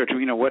to research,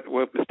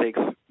 what mistakes,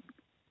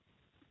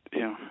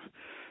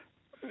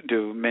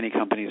 do many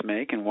companies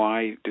make, and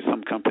why do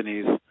some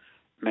companies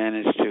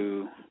manage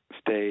to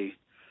stay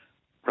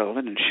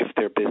relevant and shift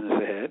their business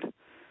ahead,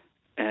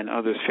 and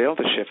others fail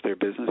to shift their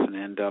business and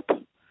end up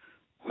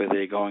with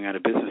a going out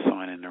of business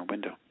sign in their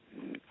window.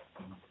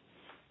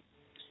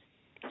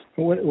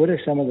 What are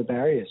some of the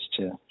barriers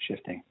to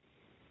shifting?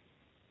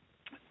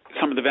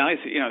 Some of the values,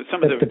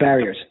 the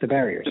barriers. The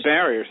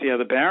barriers. Yeah,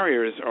 the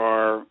barriers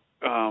are,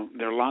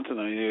 there are lots of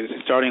them.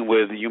 Starting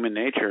with human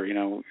nature,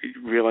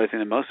 realizing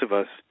that most of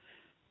us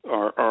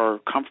are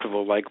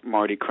comfortable like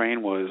Marty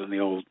Crane was in the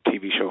old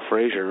TV show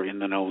Frasier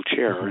in an old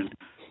chair, and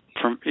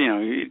from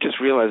just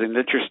realizing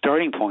that your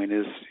starting point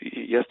is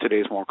yesterday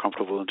is more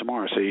comfortable than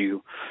tomorrow. So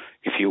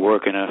if you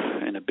work in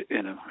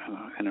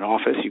an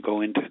office, you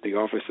go into the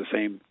office the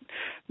same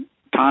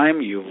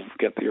time, you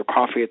get your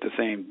coffee at the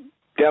same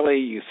deli,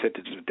 you sit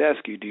at the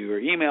desk, you do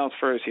your emails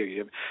first.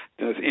 You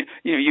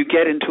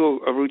get into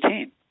a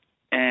routine,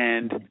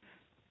 and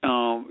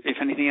if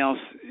anything else,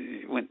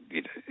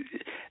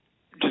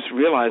 just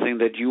realizing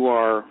that you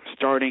are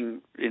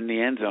starting in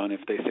the end zone, if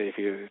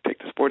you take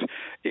the sports,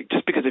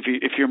 just because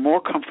if you're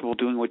more comfortable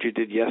doing what you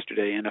did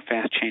yesterday in a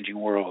fast-changing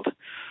world,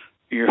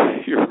 you're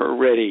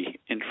already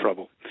in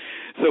trouble.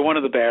 So one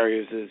of the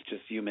barriers is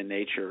just human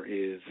nature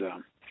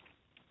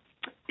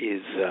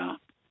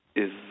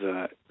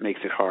makes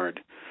it hard.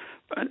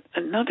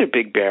 Another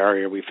big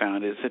barrier we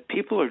found is that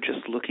people are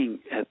just looking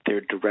at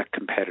their direct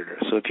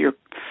competitors. So if you're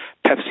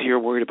Pepsi, you're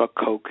worried about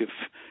Coke. If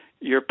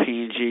you're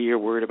P&G, you're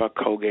worried about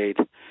Colgate.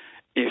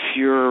 If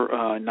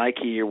you're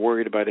Nike, you're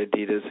worried about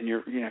Adidas. And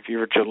if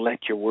you're Gillette,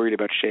 you're worried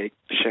about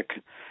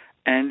Schick.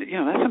 And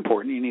that's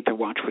important. You need to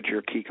watch what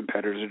your key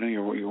competitors are doing.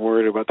 You're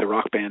worried about the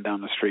rock band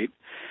down the street.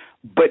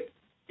 But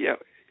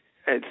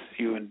as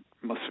you and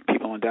most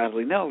people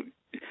undoubtedly know,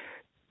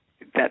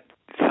 that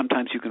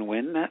sometimes you can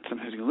win that,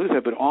 sometimes you can lose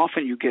that. But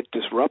often you get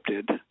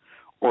disrupted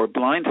or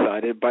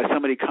blindsided by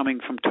somebody coming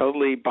from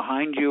totally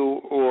behind you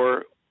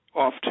or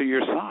off to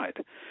your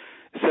side.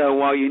 So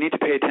while you need to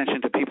pay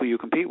attention to people you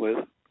compete with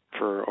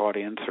for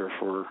audience or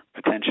for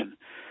attention,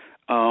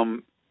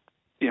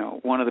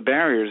 one of the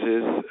barriers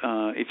is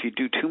if you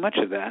do too much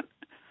of that,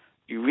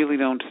 you really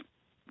don't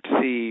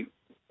see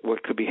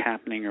what could be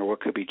happening or what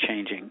could be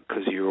changing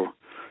because you're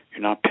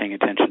not paying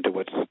attention to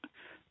what's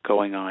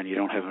going on. You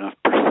don't have enough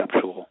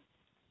perceptual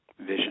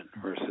vision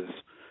versus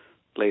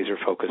laser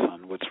focus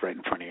on what's right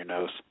in front of your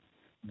nose.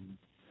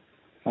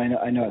 I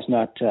know it's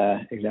not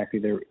exactly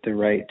the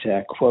right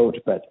quote,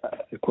 but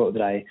the quote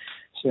that I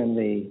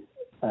certainly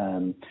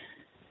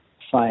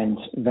find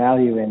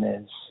value in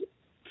is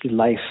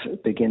life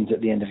begins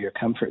at the end of your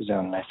comfort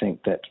zone. And I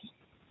think that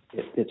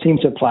it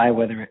seems to apply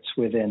whether it's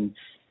within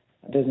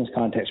a business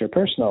context or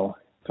personal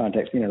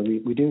context.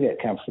 We do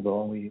get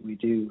comfortable, and we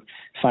do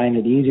find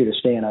it easier to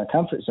stay in our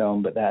comfort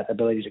zone, but that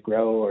ability to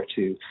grow or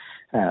to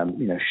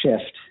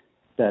shift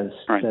does,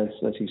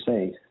 as you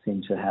say,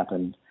 seem to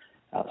happen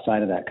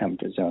outside of that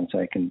comfort zone. So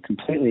I can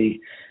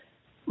completely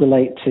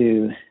relate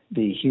to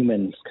the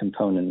human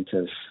component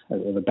of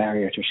the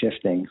barrier to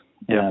shifting.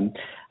 Yeah.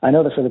 I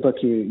know that for the book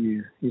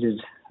you did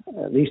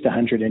at least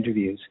 100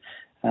 interviews.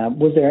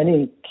 Was there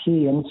any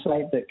key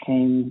insight that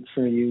came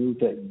for you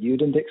that you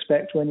didn't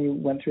expect when you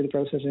went through the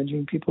process of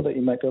interviewing people that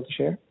you might be able to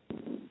share?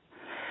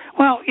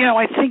 Well,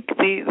 I think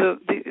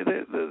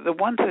the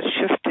ones that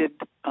shifted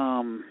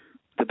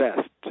the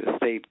best,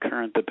 stayed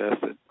current the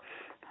best, that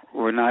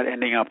were not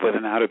ending up with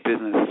an out of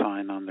business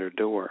sign on their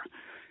door,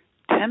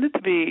 tended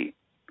to be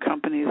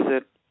companies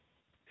that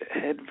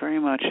had very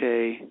much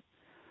a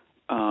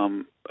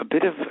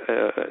bit of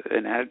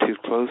an attitude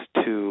close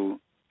to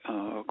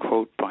a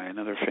quote by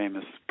another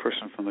famous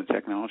person from the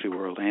technology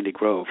world, Andy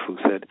Grove, who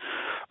said,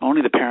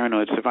 "Only the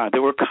paranoid survive." They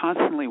were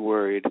constantly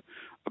worried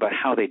about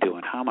how they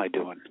doing, how am I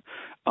doing.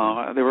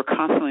 They were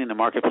constantly in the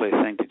marketplace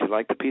saying, "Did you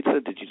like the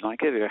pizza? Did you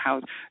like it?"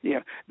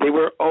 They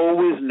were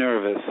always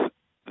nervous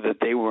that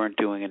they weren't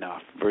doing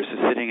enough versus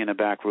sitting in a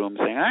back room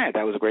saying, "All right,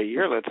 that was a great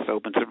year. Let's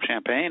open some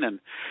champagne, and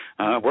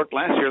worked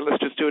last year.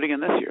 Let's just do it again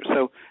this year."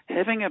 So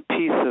having a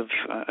piece of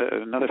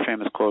another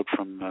famous quote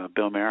from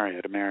Bill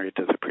Marriott. Marriott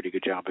does a pretty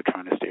good job of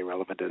trying to stay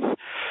relevant as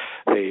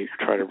they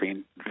try to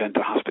reinvent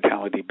the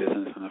hospitality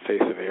business in the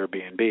face of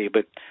Airbnb.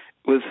 But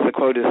the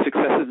quote is,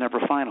 "Success is never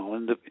final."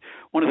 And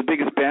one of the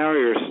biggest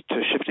barriers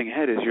to shifting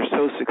ahead is you're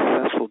so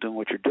successful doing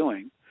what you're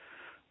doing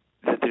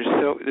that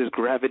there's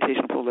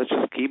gravitational pull. Let's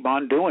just keep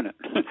on doing it.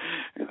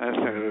 That's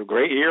a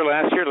great year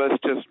last year. Let's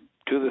just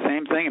do the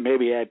same thing and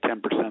maybe add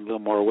 10%, a little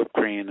more whipped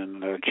cream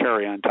and a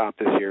cherry on top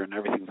this year, and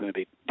everything's going to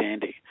be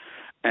dandy.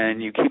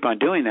 And you keep on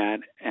doing that,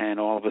 and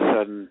all of a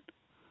sudden,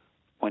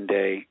 one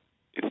day,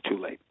 it's too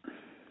late.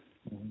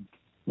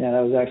 Yeah,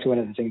 that was actually one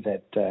of the things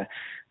that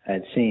I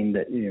had seen,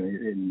 that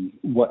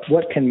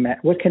what can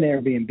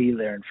Airbnb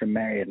learn from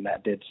Marriott, and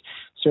that did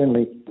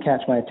certainly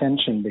catch my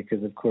attention,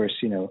 because of course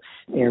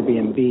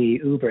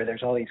Airbnb, Uber,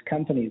 there's all these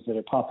companies that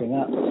are popping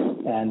up,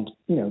 and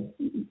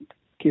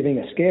giving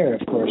a scare,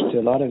 of course, to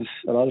a lot of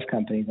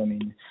companies. I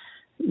mean,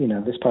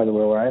 this part of the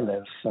world where I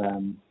live,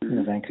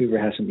 Vancouver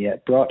hasn't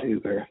yet brought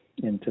Uber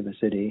into the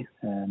city,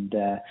 and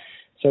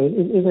so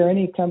is there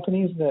any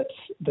companies that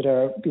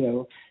are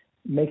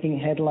making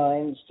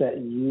headlines that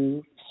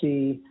you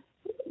see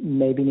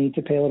maybe need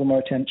to pay a little more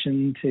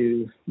attention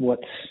to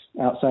what's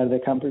outside of their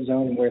comfort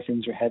zone and where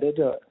things are headed?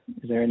 Or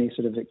is there any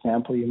sort of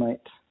example you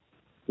might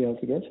be able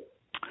to give?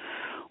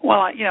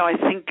 Well, I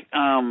think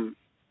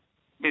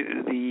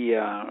you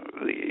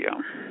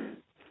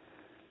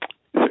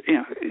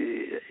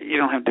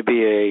don't have to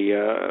be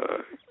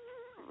a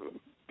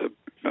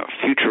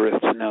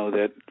futurist to know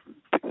that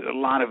a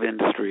lot of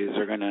industries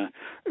are going to,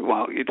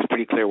 well, it's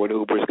pretty clear what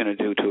Uber is going to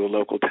do to a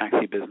local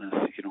taxi business.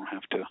 You don't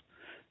have to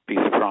be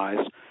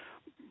surprised.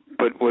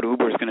 But what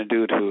Uber is going to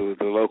do to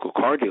the local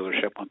car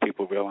dealership when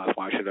people realize,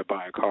 why should I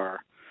buy a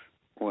car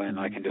when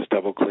I can just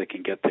double-click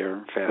and get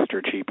there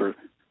faster, cheaper,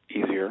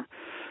 easier?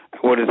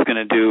 What it's going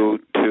to do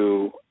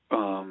to,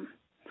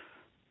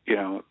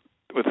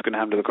 what's going to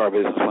happen to the car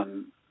business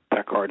when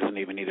that car doesn't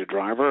even need a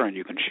driver and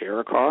you can share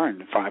a car,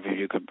 and 5 of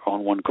you could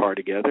own one car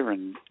together,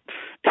 and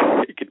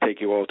it could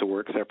take you all to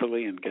work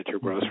separately and get your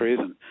groceries.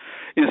 And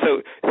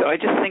so I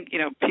just think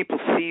people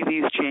see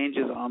these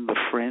changes on the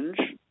fringe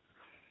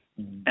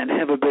and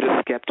have a bit of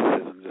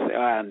skepticism to say,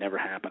 it'll never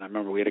happen. I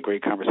remember we had a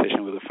great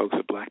conversation with the folks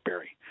at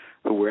BlackBerry,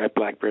 who were at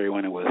BlackBerry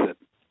when it was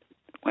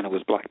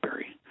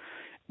BlackBerry,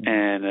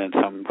 and then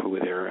some who were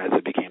there as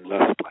it became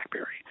less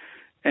BlackBerry.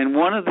 And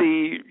one of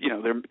the,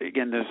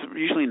 there's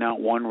usually not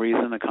one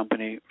reason a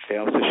company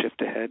fails to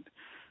shift ahead.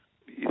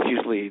 It's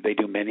usually they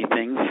do many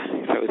things.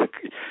 So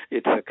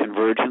it's a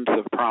convergence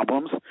of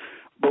problems.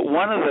 But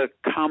one of the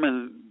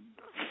common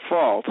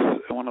faults,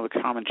 one of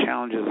the common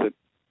challenges that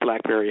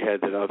BlackBerry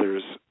had that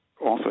others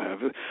also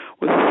have,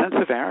 was a sense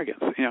of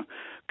arrogance.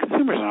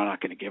 Consumers are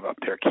not going to give up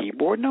their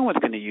keyboard. No one's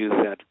going to use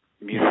that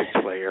music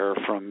player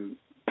from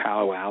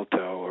Palo Alto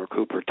or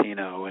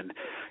Cupertino, and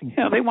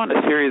they want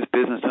a serious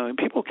business. I mean,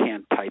 people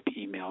can't type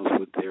emails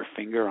with their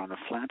finger on a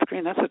flat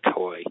screen. That's a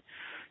toy.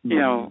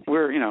 So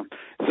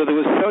there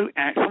was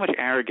so much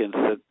arrogance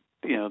that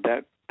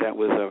that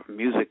was a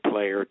music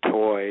player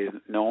toy.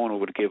 No one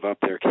would give up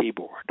their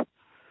keyboard.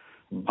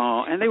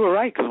 And they were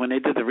right, because when they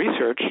did the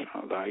research,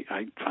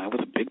 I was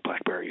a big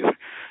BlackBerry user,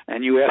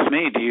 and you asked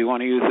me, do you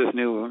want to use this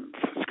new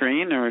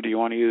screen or do you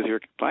want to use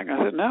your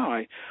BlackBerry? I said,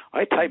 no,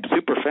 I type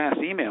super fast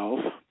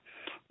emails.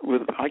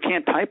 I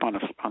can't type on a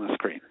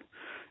screen.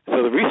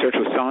 So the research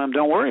was telling them,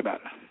 don't worry about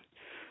it.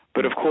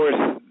 But of course,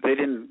 they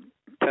didn't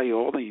tell you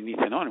all that you need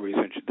to know in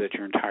research, that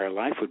your entire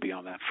life would be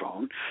on that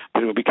phone,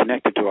 but it would be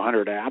connected to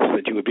 100 apps,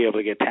 that you would be able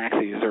to get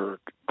taxis or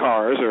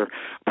cars, or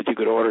that you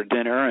could order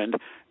dinner, and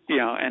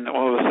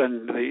all of a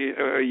sudden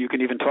you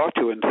can even talk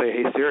to it and say,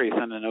 hey Siri,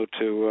 send a note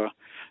to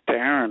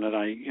Aaron that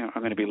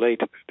I'm going to be late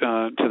to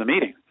the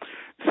meeting.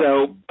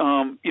 So,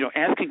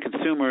 asking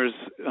consumers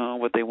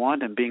what they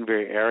want and being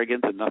very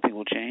arrogant that nothing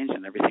will change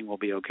and everything will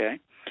be okay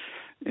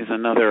is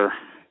another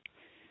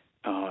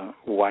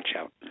watch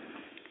out.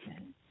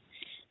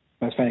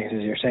 Well, it's funny because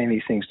as you're saying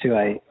these things too,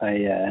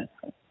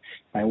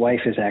 my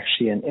wife is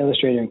actually an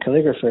illustrator and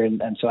calligrapher,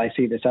 and so I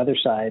see this other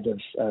side of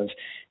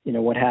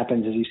what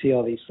happens is you see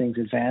all these things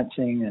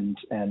advancing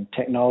and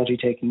technology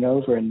taking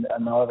over, and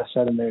all of a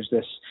sudden there's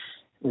this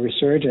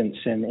resurgence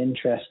in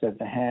interest of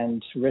the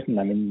handwritten.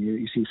 I mean,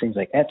 you see things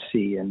like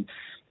Etsy and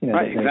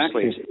right,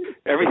 exactly.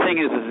 Everything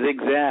is a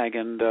zigzag,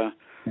 and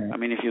I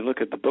mean, if you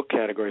look at the book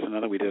categories,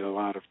 another, we did a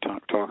lot of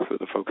talks with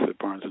the folks at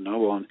Barnes and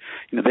Noble, and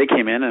they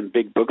came in and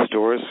big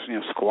bookstores,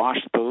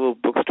 squashed the little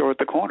bookstore at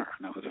the corner.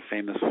 And that was a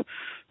famous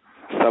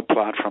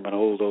subplot from an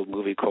old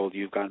movie called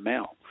You've Got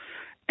Mail,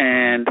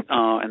 and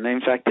they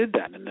in fact did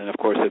that. And then of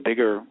course a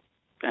bigger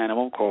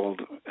animal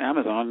called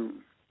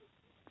Amazon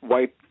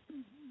wiped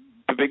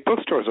the big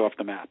bookstores off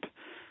the map.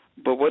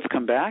 But what's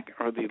come back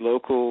are the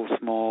local,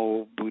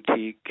 small,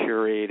 boutique,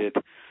 curated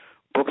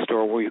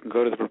bookstore where you can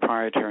go to the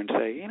proprietor and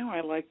say,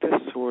 I like this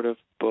sort of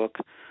book.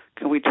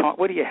 Can we talk?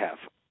 What do you have?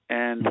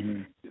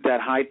 And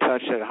that high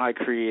touch, that high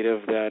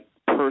creative, that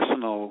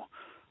personal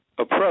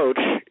approach.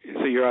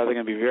 So you're either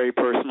going to be very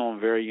personal and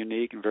very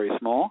unique and very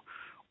small,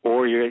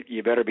 or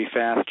you better be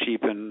fast,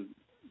 cheap, and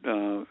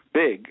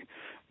big.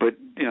 But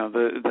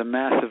the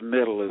massive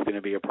middle is going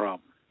to be a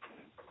problem.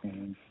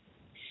 Mm-hmm.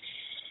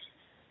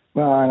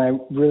 Well, and I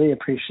really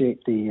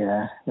appreciate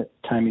the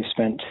time you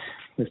spent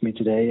with me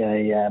today.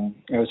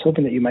 I was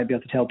hoping that you might be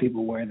able to tell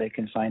people where they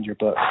can find your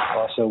book,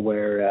 also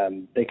where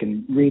they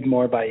can read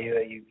more by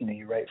you.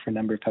 You write for a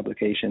number of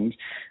publications,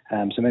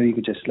 so maybe you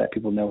could just let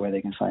people know where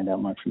they can find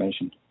out more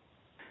information.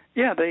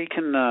 Yeah, they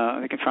can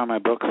find my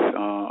books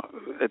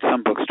at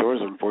some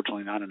bookstores.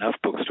 Unfortunately, not enough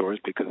bookstores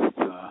because it's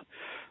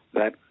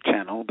that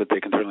channel, but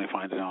they can certainly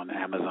find it on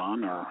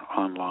Amazon or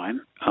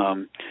online.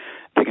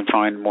 They can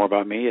find more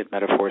about me at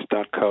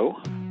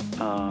metaphors.co,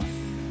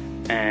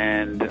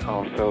 and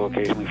also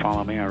occasionally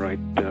follow me. I write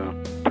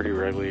pretty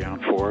regularly on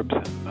Forbes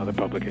and other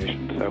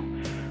publications. So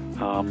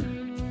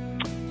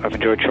I've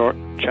enjoyed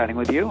chatting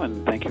with you,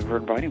 and thank you for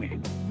inviting me.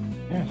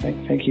 Yeah,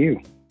 thank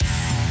you.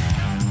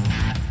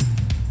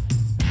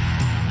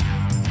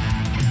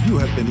 You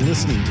have been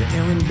listening to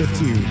Aaron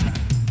Bethune.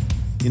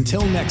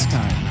 Until next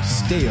time,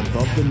 stay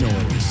above the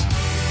noise.